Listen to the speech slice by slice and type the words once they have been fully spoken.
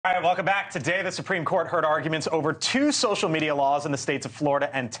All right, welcome back. Today, the Supreme Court heard arguments over two social media laws in the states of Florida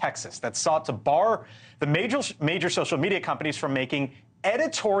and Texas that sought to bar the major social media companies from making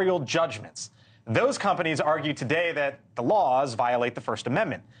editorial judgments. Those companies argued today that the laws violate the First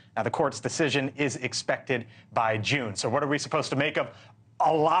Amendment. Now, the court's decision is expected by June. So what are we supposed to make of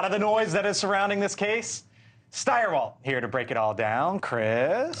a lot of the noise that is surrounding this case? Steyerwalt here to break it all down.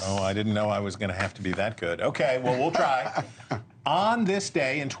 Chris? Oh, I didn't know I was going to have to be that good. Okay, well, we'll try. On this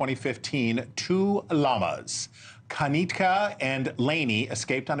day in 2015, two llamas, Kanitka and Laney,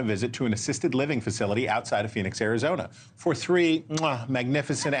 escaped on a visit to an assisted living facility outside of Phoenix, Arizona. For three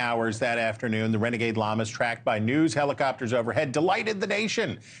magnificent hours that afternoon, the renegade llamas, tracked by news helicopters overhead, delighted the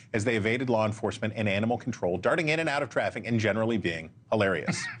nation as they evaded law enforcement and animal control, darting in and out of traffic and generally being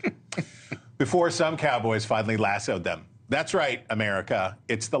hilarious. Before some cowboys finally lassoed them. That's right, America.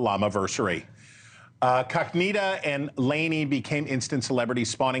 It's the llama-versary. Kaknita and Laney became instant celebrities,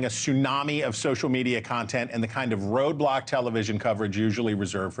 spawning a tsunami of social media content and the kind of roadblock television coverage usually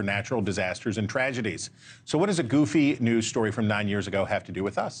reserved for natural disasters and tragedies. So what does a goofy news story from 9 years ago have to do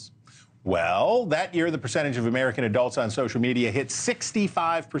with us? Well, that year, the percentage of American adults on social media hit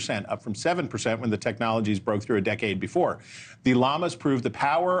 65%, up from 7% when the technologies broke through a decade before. The llamas proved the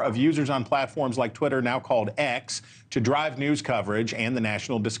power of users on platforms like Twitter, now called X, to drive news coverage and the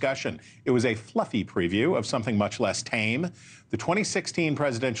national discussion. It was a fluffy preview of something much less tame. The 2016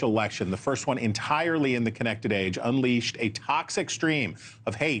 presidential election, the first one entirely in the connected age, unleashed a toxic stream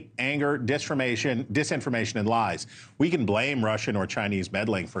of hate, anger, disinformation, and lies. We can blame Russian or Chinese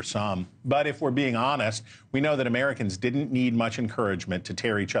meddling for some, but if we're being honest, we know that Americans didn't need much encouragement to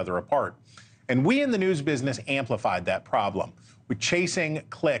tear each other apart. And we in the news business amplified that problem. We're chasing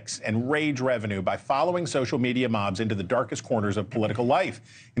clicks and rage revenue by following social media mobs into the darkest corners of political life.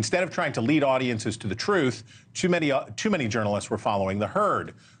 Instead of trying to lead audiences to the truth, too many journalists were following the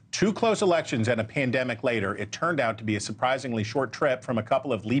herd. Two close elections and a pandemic later, it turned out to be a surprisingly short trip from a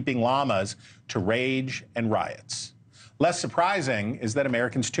couple of leaping llamas to rage and riots. Less surprising is that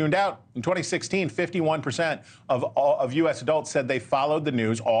Americans tuned out. In 2016, 51% of U.S. adults said they followed the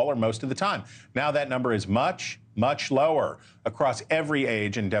news all or most of the time. Now that number is much, much lower across every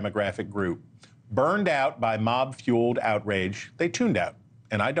age and demographic group. Burned out by mob-fueled outrage, they tuned out,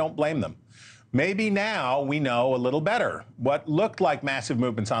 and I don't blame them. Maybe now we know a little better. What looked like massive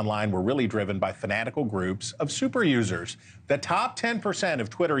movements online were really driven by fanatical groups of super users. The top 10% of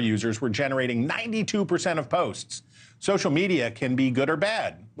Twitter users were generating 92% of posts. Social media can be good or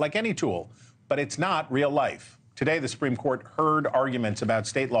bad, like any tool, but it's not real life. Today, the Supreme Court heard arguments about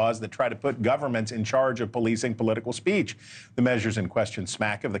state laws that try to put governments in charge of policing political speech. The measures in question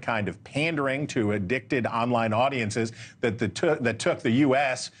smack of the kind of pandering to addicted online audiences that took the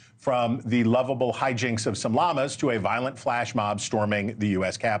U.S. from the lovable hijinks of some llamas to a violent flash mob storming the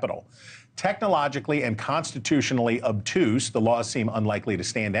U.S. Capitol. Technologically and constitutionally obtuse, the laws seem unlikely to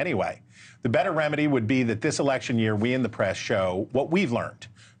stand anyway. The better remedy would be that this election year, we in the press show what we've learned.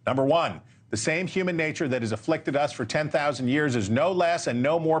 Number one, the same human nature that has afflicted us for 10,000 years is no less and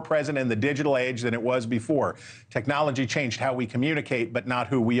no more present in the digital age than it was before. Technology changed how we communicate, but not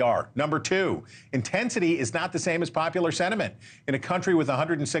who we are. Number two, intensity is not the same as popular sentiment. In a country with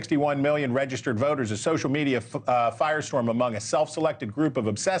 161 million registered voters, a social media firestorm among a self-selected group of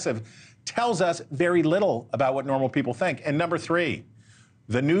obsessive tells us very little about what normal people think. And number three,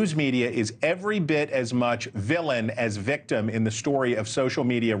 the news media is every bit as much villain as victim in the story of social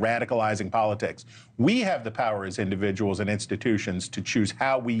media radicalizing politics. We have the power as individuals and institutions to choose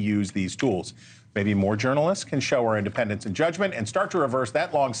how we use these tools. Maybe more journalists can show our independence and judgment and start to reverse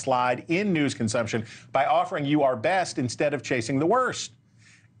that long slide in news consumption by offering you our best instead of chasing the worst.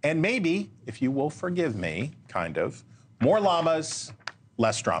 And maybe, if you will forgive me, kind of, more llamas,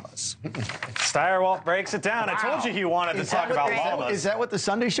 less dramas. Steyerwalt breaks it down. Wow. I told you he wanted to talk about llamas. Is that what the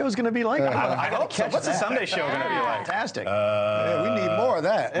Sunday show is going to be like? I hope so. What's the Sunday show going to be like? Fantastic. Yeah, we need more of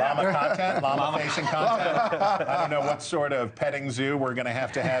that. Llama content, llama-facing content. I don't know what sort of petting zoo we're going to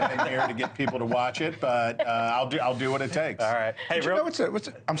have in here to get people to watch it, but I'll do what it takes. All right. Hey,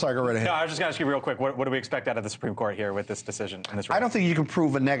 I'm sorry, go right ahead. No, I was just going to ask you real quick, what do we expect out of the Supreme Court here with this decision? In this I don't think you can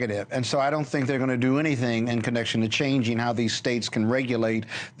prove a negative, and so I don't think they're going to do anything in connection to changing how these states can regulate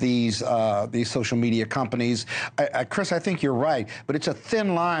these social media companies. Chris, I think you're right, but it's a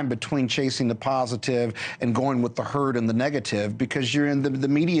thin line between chasing the positive and going with the herd and the negative, because you're in the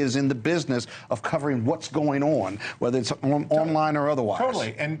media is in the business of covering what's going on, whether it's online or otherwise.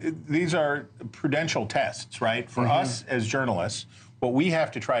 Totally, and these are prudential tests, right? For us as journalists, What we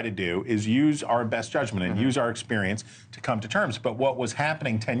have to try to do is use our best judgment and use our experience to come to terms. But what was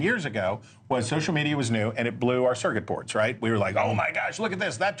happening 10 years ago was social media was new and it blew our circuit boards, right? We were like, oh my gosh, look at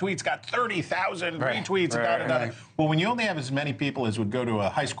this. That tweet's got 30,000 retweets. Well, when you only have as many people as would go to a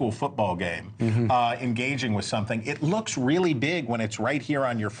high school football game engaging with something, it looks really big when it's right here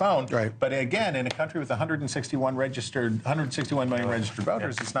on your phone. Right. But again, in a country with 161 million registered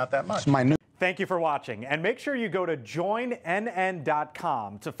voters, it's not that much. Thank you for watching, and make sure you go to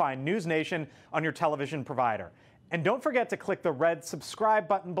joinnn.com to find NewsNation on your television provider. And don't forget to click the red subscribe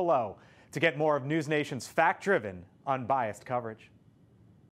button below to get more of NewsNation's fact-driven, unbiased coverage.